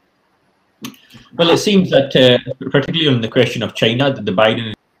 Well, it seems that, particularly on the question of China, that the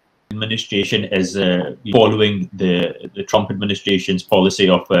Biden administration is following the Trump administration's policy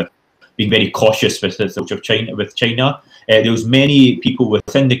of being very cautious with the approach of China. There was many people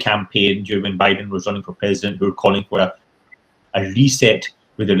within the campaign during when Biden was running for president who were calling for a reset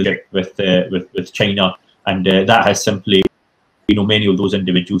with China, and that has simply, many of those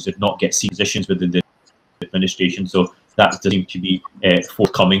individuals did not get positions within the administration, so that doesn't seem to be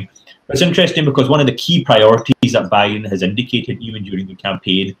forthcoming. It's interesting because one of the key priorities that Biden has indicated even during the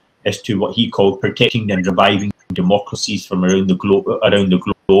campaign is to what he called protecting and reviving democracies from around the globe.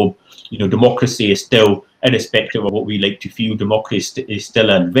 Democracy is still, irrespective of what we like to feel, democracy is still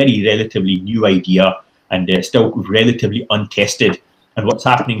a very relatively new idea and still relatively untested. And what's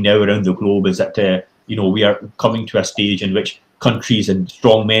happening now around the globe is that we are coming to a stage in which countries and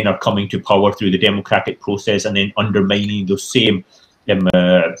strong men are coming to power through the democratic process and then undermining those same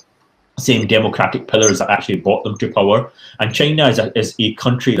democratic pillars that actually brought them to power. And China is a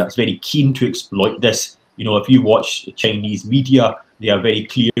country that's very keen to exploit this. If you watch Chinese media, they are very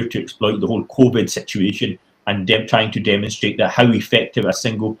clear to exploit the whole COVID situation and them trying to demonstrate that how effective a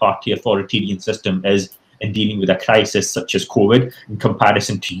single party authoritarian system is in dealing with a crisis such as COVID in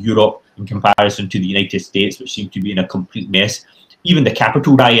comparison to Europe, in comparison to the United States, which seem to be in a complete mess. Even the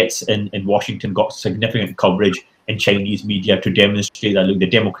Capitol riots in Washington got significant coverage in Chinese media to demonstrate that, look, the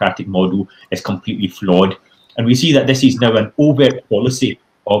democratic model is completely flawed. And we see that this is now an overt policy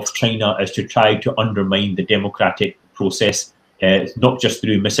of China is to try to undermine the democratic process, not just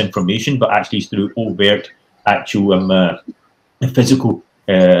through misinformation, but actually through overt, actual physical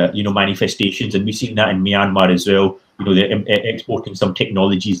manifestations. And we've seen that in Myanmar as well. They're exporting some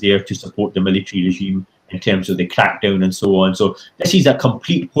technologies there to support the military regime in terms of the crackdown and so on. So this is a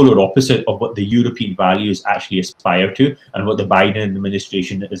complete polar opposite of what the European values actually aspire to and what the Biden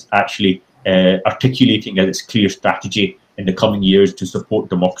administration is actually articulating as its clear strategy in the coming years to support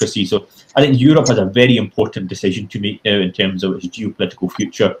democracy. So I think Europe has a very important decision to make now in terms of its geopolitical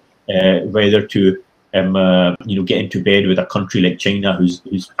future, whether to get into bed with a country like China, whose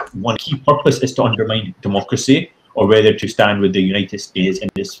one key purpose is to undermine democracy, or whether to stand with the United States in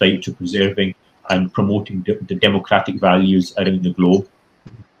this fight to preserving and promoting the democratic values around the globe.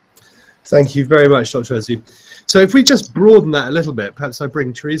 Thank you very much, Dr. Ursula. So if we just broaden that a little bit, perhaps I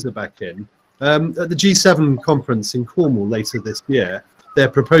bring Teresa back in. At the G7 conference in Cornwall later this year, they're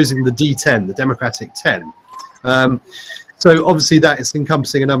proposing the D10, the Democratic 10. So obviously that is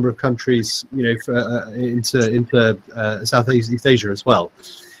encompassing a number of countries, into Southeast Asia as well.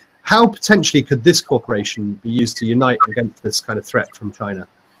 How potentially could this cooperation be used to unite against this kind of threat from China?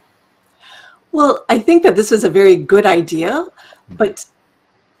 Well, I think that this is a very good idea, but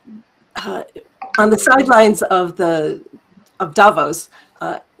on the sidelines of Davos,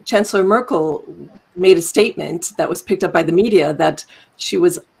 Chancellor Merkel made a statement that was picked up by the media that she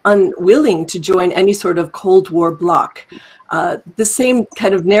was unwilling to join any sort of Cold War bloc. The same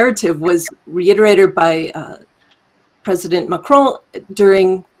kind of narrative was reiterated by President Macron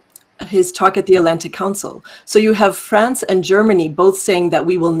during his talk at the Atlantic Council. So you have France and Germany both saying that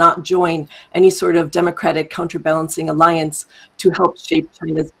we will not join any sort of democratic counterbalancing alliance to help shape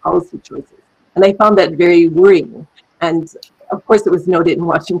China's policy choices. And I found that very worrying. And of course, it was noted in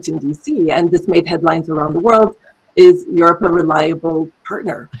Washington, D.C., and this made headlines around the world. Is Europe a reliable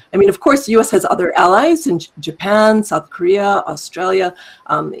partner? I mean, of course, the U.S. has other allies in Japan, South Korea, Australia,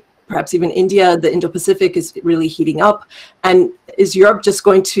 perhaps even India. The Indo-Pacific is really heating up. And is Europe just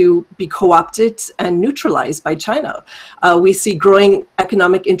going to be co-opted and neutralized by China? We see growing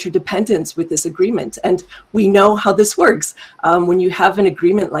economic interdependence with this agreement. And we know how this works. When you have an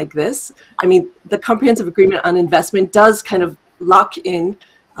agreement like this, I mean, the Comprehensive Agreement on Investment does kind of lock in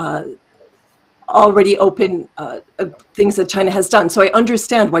already open things that China has done. So I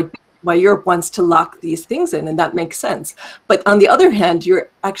understand why Europe wants to lock these things in, and that makes sense. But on the other hand, you're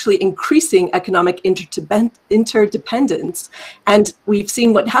actually increasing economic interdependence, and we've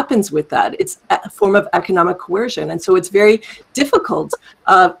seen what happens with that. It's a form of economic coercion, and so it's very difficult.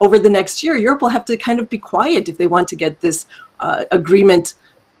 Over the next year, Europe will have to kind of be quiet if they want to get this agreement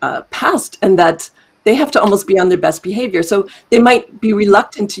passed, and that they have to almost be on their best behavior. So they might be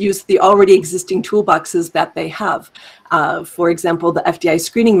reluctant to use the already existing toolboxes that they have. For example, the FDI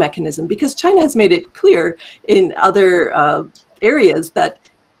screening mechanism, because China has made it clear in other areas that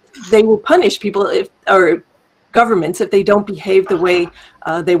they will punish people or governments if they don't behave the way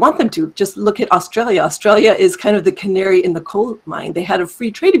they want them to. Just look at Australia. Australia is kind of the canary in the coal mine. They had a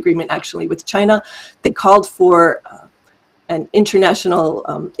free trade agreement actually with China. They called for an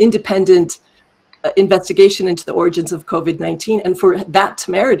international independent investigation into the origins of COVID-19, and for that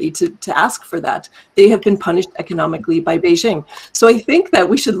temerity to ask for that, they have been punished economically by Beijing. So I think that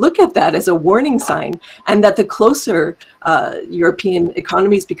we should look at that as a warning sign, and that the closer European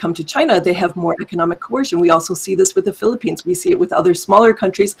economies become to China, they have more economic coercion. We also see this with the Philippines. We see it with other smaller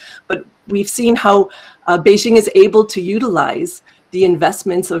countries, but we've seen how Beijing is able to utilize the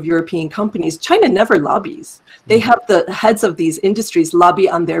investments of European companies. China never lobbies. They have the heads of these industries lobby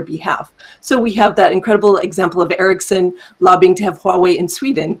on their behalf. So we have that incredible example of Ericsson lobbying to have Huawei in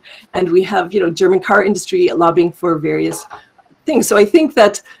Sweden, and we have, German car industry lobbying for various things. So I think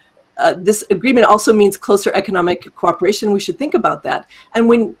that this agreement also means closer economic cooperation. We should think about that. And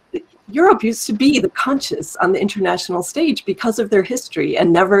when Europe used to be the conscious on the international stage because of their history,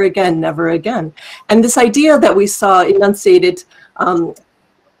 and never again, never again. And this idea that we saw enunciated,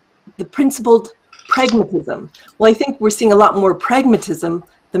 the principled pragmatism. Well, I think we're seeing a lot more pragmatism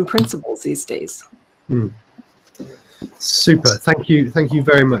than principles these days. Super. Thank you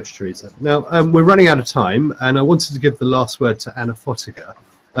very much, Teresa. Now, we're running out of time, and I wanted to give the last word to Anna Fotiga.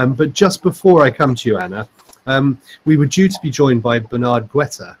 But just before I come to you, Anna, we were due to be joined by Bernard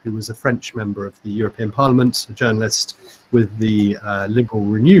Guetta, who was a French member of the European Parliament, a journalist with the Liberal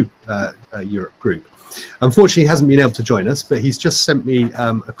Renew Europe group. Unfortunately, he hasn't been able to join us, but he's just sent me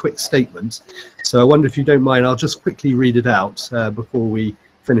a quick statement. So I wonder if you don't mind, I'll just quickly read it out before we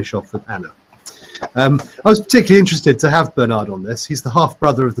finish off with Anna. I was particularly interested to have Bernard on this. He's the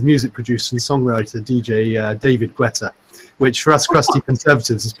half-brother of the music producer and songwriter DJ David Guetta, which for us crusty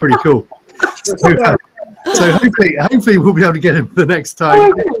conservatives is pretty cool. So hopefully we'll be able to get him the next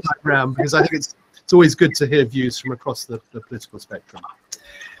time round, because I think it's always good to hear views from across the political spectrum.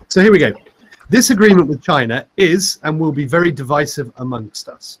 So here we go. This agreement with China is and will be very divisive amongst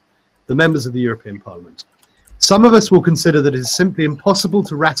us, the members of the European Parliament. Some of us will consider that it is simply impossible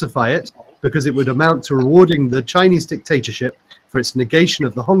to ratify it because it would amount to rewarding the Chinese dictatorship for its negation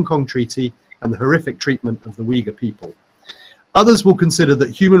of the Hong Kong Treaty and the horrific treatment of the Uyghur people. Others will consider that,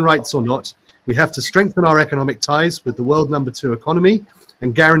 human rights or not, we have to strengthen our economic ties with the world #2 economy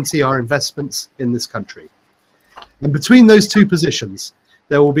and guarantee our investments in this country. And between those two positions,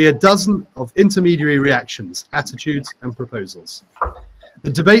 there will be a dozen of intermediary reactions, attitudes, and proposals. The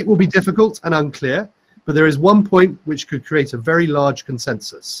debate will be difficult and unclear, but there is one point which could create a very large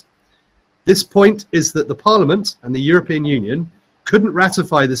consensus. This point is that the Parliament and the European Union couldn't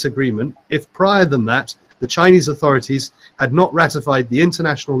ratify this agreement if prior than that, the Chinese authorities had not ratified the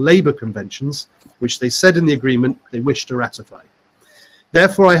International Labour Conventions, which they said in the agreement they wished to ratify.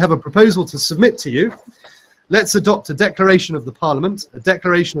 Therefore, I have a proposal to submit to you. Let's adopt a declaration of the Parliament, a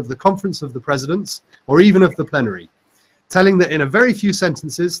declaration of the Conference of the Presidents, or even of the plenary, telling that in a very few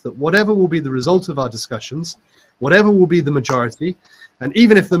sentences that whatever will be the result of our discussions, whatever will be the majority, and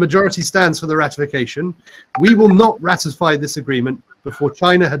even if the majority stands for the ratification, we will not ratify this agreement before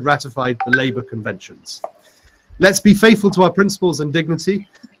China had ratified the Labour Conventions. Let's be faithful to our principles and dignity.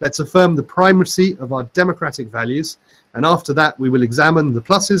 Let's affirm the primacy of our democratic values. And after that, we will examine the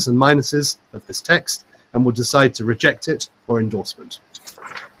pluses and minuses of this text and will decide to reject it or endorsement.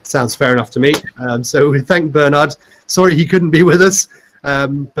 Sounds fair enough to me. So we thank Bernard. Sorry he couldn't be with us,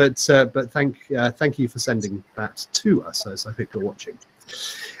 but thank you for sending that to us, as I think you're watching.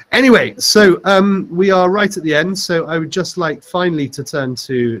 Anyway, so we are right at the end. So I would just like finally to turn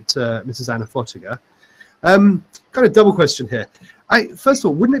to Mrs. Anna Fotiga. Kind of double question here. First of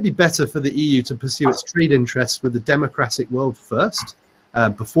all, wouldn't it be better for the EU to pursue its trade interests with the democratic world first,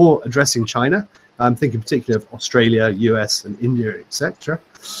 before addressing China? I'm thinking particularly of Australia, US, and India, etc.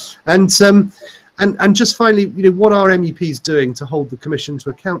 And just finally, what are MEPs doing to hold the Commission to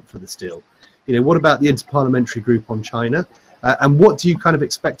account for this deal? What about the Interparliamentary Group on China? And what do you kind of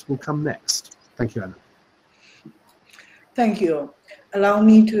expect will come next? Thank you, Anna. Thank you. Allow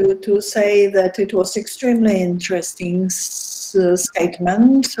me to say that it was extremely interesting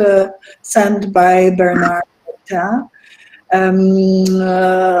statement sent by Bernard.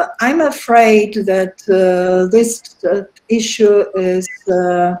 I'm afraid that this issue is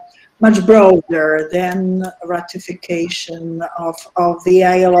much broader than ratification of the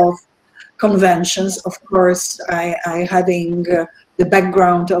ILO conventions. Of course, I having the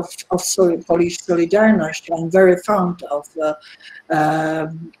background of Polish Solidarność, I'm very fond of the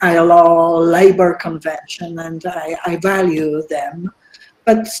ILO labor convention, and I value them.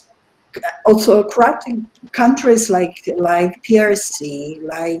 But also countries like PRC,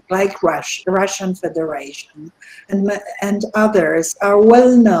 like Russia, the Russian Federation, and others are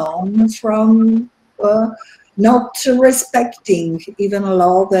well known from not respecting even a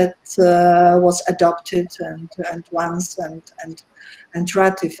law that was adopted and once and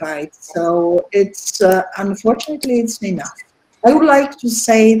ratified. So it's unfortunately it's enough. I would like to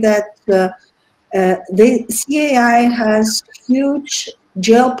say that the CAI has huge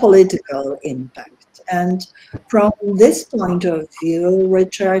geopolitical impact, and from this point of view,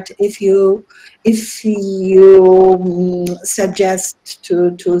 Richard, if you suggest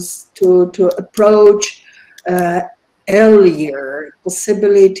to approach earlier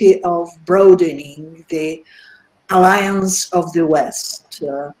possibility of broadening the alliance of the West.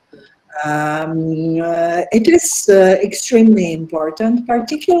 It is extremely important,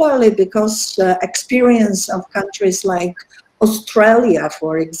 particularly because experience of countries like Australia,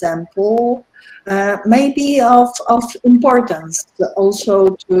 for example, may be of importance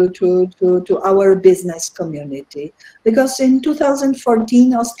also to our business community. Because in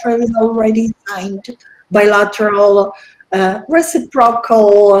 2014, Australia already signed bilateral,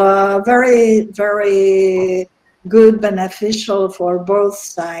 reciprocal, very good, beneficial for both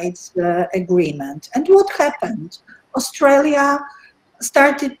sides agreement. And what happened? Australia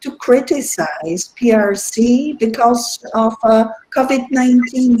started to criticize PRC because of a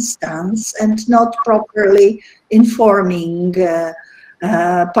COVID-19 stance and not properly informing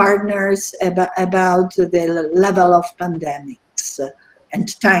partners about the level of pandemics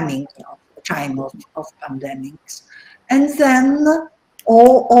and time of pandemics. And then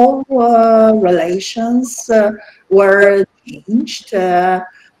all relations were changed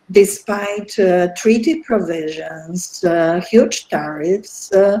despite treaty provisions. Huge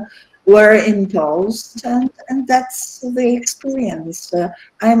tariffs were imposed, and that's the experience.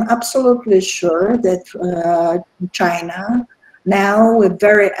 I'm absolutely sure that China now, with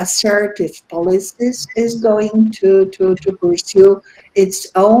very assertive policies, is going to pursue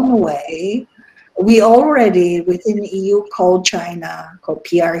its own way. We already, within EU, call China, call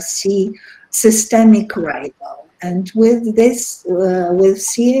PRC, systemic rival. And with this, with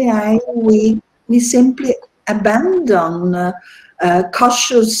CAI, we simply abandon a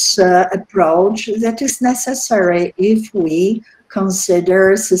cautious approach that is necessary if we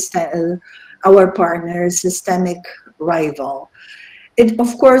consider our partner systemic rival. It,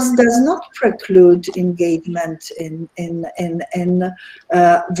 of course, does not preclude engagement in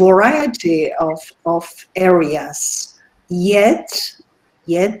variety of areas. Yet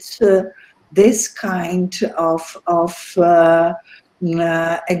this kind of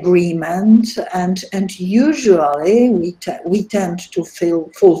agreement, and usually we tend to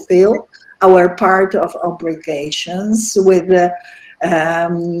fulfill our part of obligations with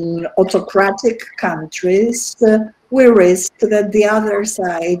autocratic countries. We risk that the other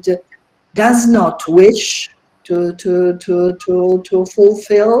side does not wish to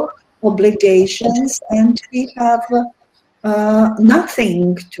fulfill obligations, and we have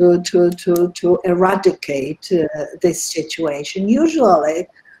nothing to eradicate this situation. Usually,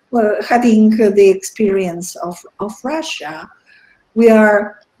 having the experience of Russia, we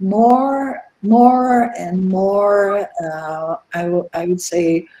are more and more, I would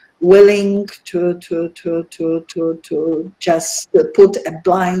say, willing to just put a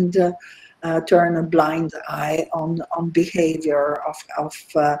blind, turn a blind eye on behavior of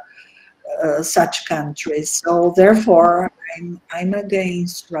such countries. So therefore, I'm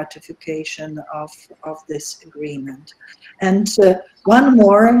against ratification of this agreement. And one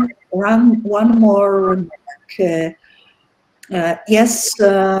more remark. Yes,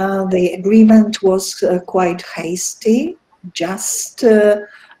 the agreement was quite hasty, just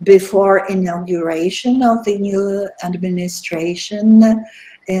before inauguration of the new administration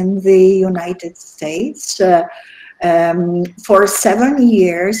in the United States. For 7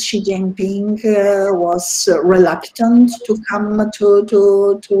 years, Xi Jinping was reluctant to come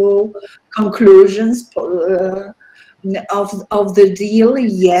to conclusions of the deal,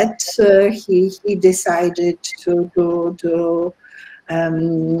 yet he decided to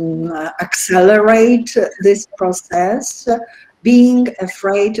accelerate this process, being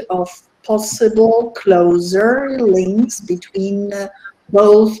afraid of possible closer links between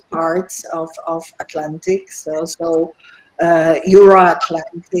both parts of Atlantic, so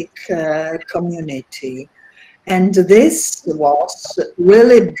Euro-Atlantic community. And this was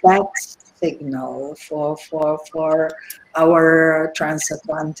really bad signal for our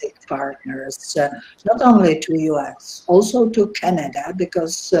transatlantic partners, not only to US, also to Canada,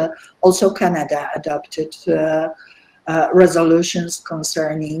 because also Canada adopted resolutions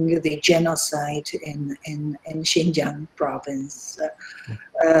concerning the genocide in Xinjiang province.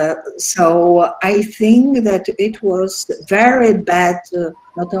 So I think that it was very bad,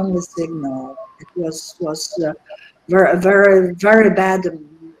 not only signal, It was very bad,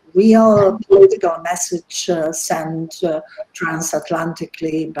 real political message sent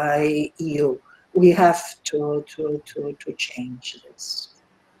transatlantically by EU. We have to change this.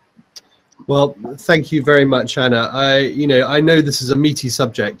 Well, thank you very much, Anna. I know this is a meaty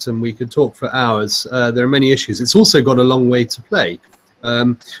subject and we could talk for hours. There are many issues. It's also got a long way to play.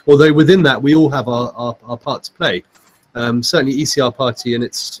 Although within that, we all have our part to play. Certainly ECR Party in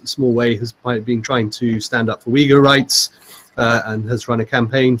its small way has been trying to stand up for Uyghur rights and has run a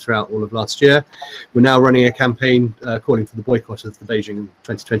campaign throughout all of last year. We're now running a campaign calling for the boycott of the Beijing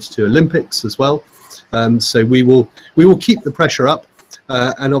 2022 Olympics as well. So we will keep the pressure up.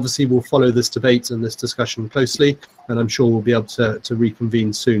 And obviously we'll follow this debate and this discussion closely, and I'm sure we'll be able to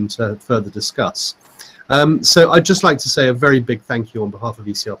reconvene soon to further discuss. So I'd just like to say a very big thank you on behalf of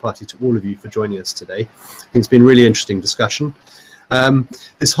ECR Party to all of you for joining us today. I think it's been a really interesting discussion.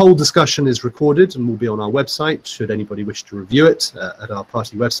 This whole discussion is recorded and will be on our website, should anybody wish to review it at our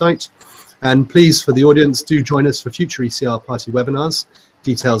party website. And please, for the audience, do join us for future ECR Party webinars,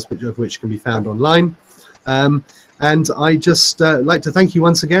 details of which can be found online. And I just like to thank you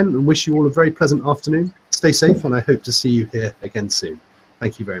once again and wish you all a very pleasant afternoon. Stay safe, and I hope to see you here again soon.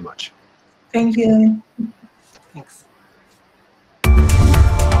 Thank you very much. Thank you. Thanks.